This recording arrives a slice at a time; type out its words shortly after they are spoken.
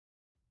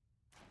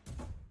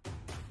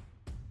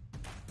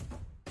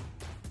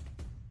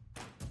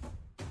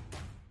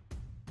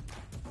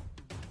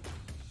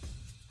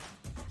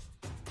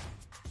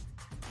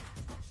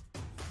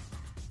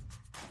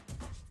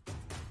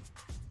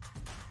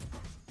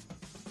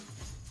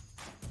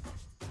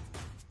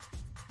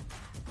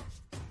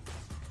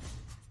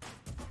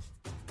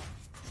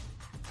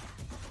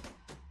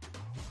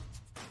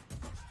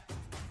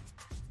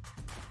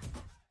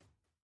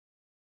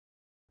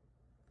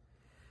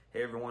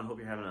Hey everyone, hope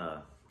you're having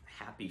a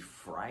happy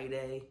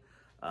Friday.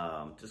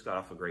 Just got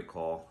off a great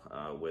call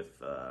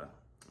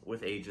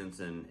with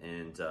agents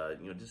and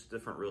just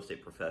different real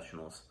estate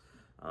professionals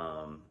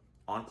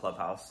on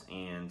Clubhouse,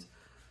 and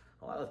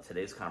a lot of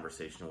today's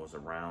conversation was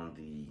around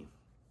the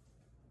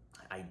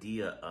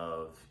idea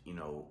of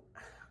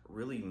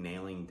really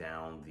nailing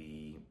down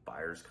the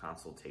buyer's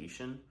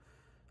consultation.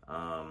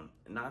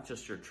 Not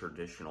just your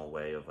traditional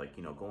way of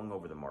going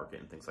over the market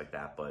and things like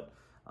that, but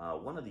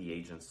one of the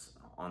agents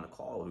on the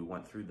call who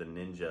went through the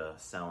Ninja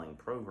selling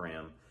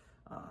program,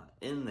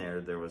 in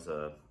there was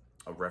a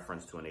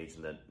reference to an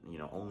agent that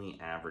only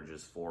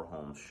averages 4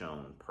 homes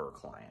shown per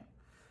client.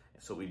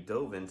 So we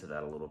dove into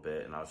that a little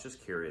bit, and I was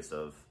just curious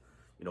of,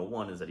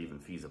 one, is that even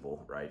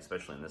feasible, right?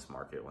 Especially in this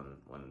market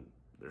when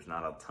there's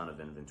not a ton of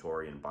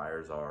inventory and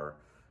buyers are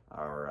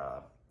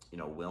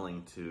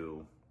willing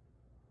to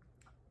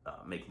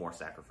make more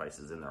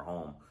sacrifices in their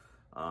home.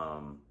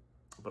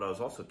 But I was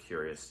also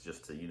curious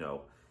just to,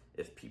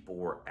 if people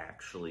were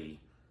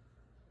actually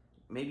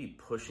maybe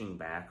pushing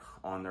back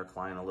on their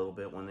client a little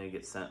bit when they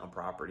get sent a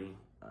property,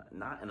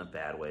 not in a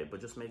bad way, but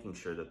just making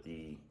sure that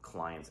the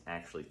clients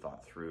actually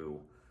thought through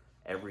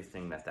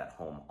everything that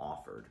home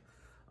offered.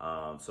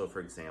 So for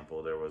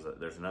example,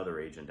 there's another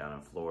agent down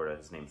in Florida.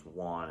 His name's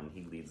Juan, and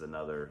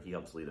he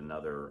helps lead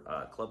another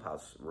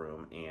Clubhouse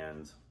room.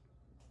 And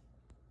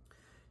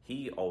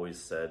he always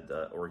said,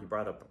 or he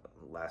brought up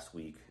last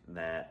week,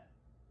 that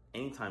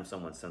anytime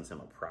someone sends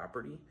him a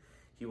property,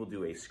 he will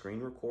do a screen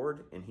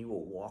record and he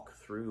will walk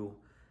through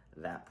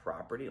that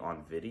property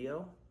on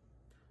video.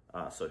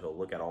 So he'll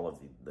look at all of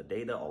the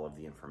data, all of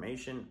the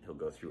information. He'll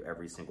go through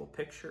every single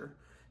picture.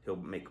 He'll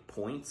make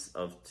points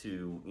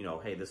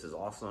hey, this is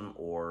awesome,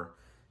 or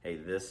hey,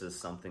 this is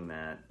something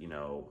that,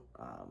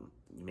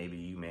 maybe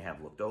you may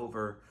have looked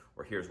over,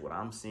 or here's what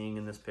I'm seeing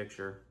in this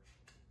picture.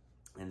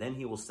 And then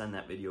he will send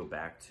that video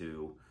back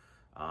to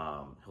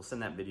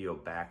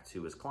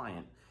his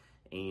client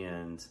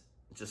and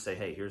just say,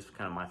 hey, here's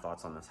kind of my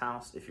thoughts on this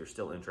house. If you're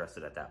still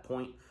interested at that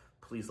point,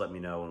 please let me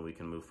know and we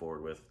can move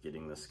forward with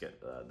getting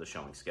the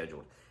showing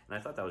scheduled. And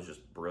I thought that was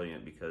just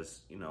brilliant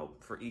because,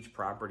 for each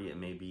property, it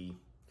may be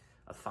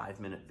a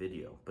 5-minute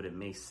video, but it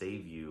may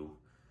save you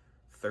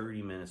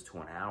 30 minutes to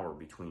an hour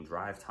between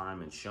drive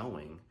time and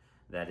showing.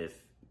 That if,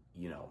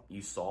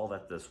 you saw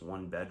that this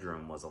one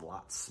bedroom was a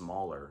lot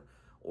smaller,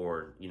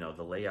 or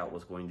the layout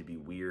was going to be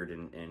weird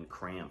and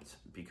cramped,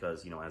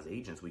 because as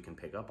agents we can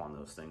pick up on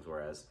those things,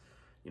 whereas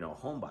a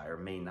home buyer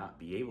may not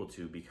be able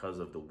to, because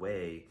of the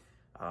way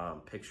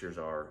pictures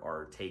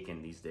are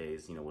taken these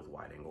days, with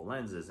wide angle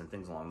lenses and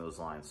things along those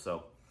lines.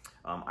 So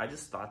I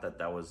just thought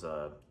that was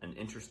an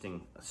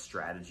interesting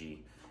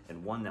strategy,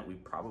 and one that we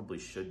probably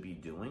should be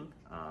doing,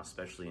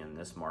 especially in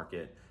this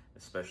market,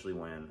 especially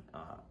when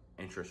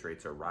interest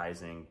rates are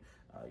rising,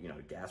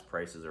 gas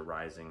prices are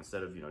rising.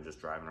 Instead of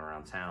just driving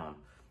around town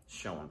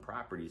showing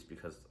properties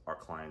because our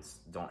clients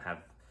don't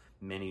have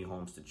many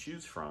homes to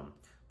choose from,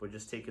 but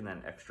just taking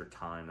that extra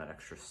time, that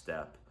extra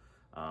step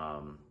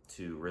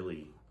to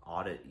really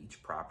audit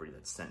each property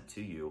that's sent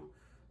to you.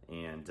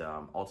 And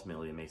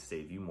ultimately it may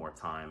save you more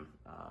time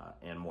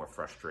and more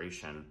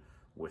frustration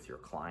with your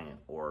client,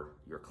 or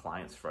your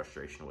client's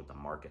frustration with the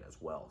market as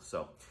well.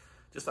 So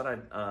just thought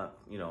I'd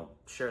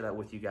share that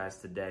with you guys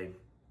today.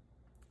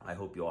 I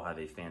hope you all have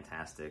a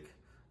fantastic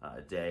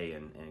day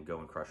and go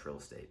and crush real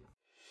estate.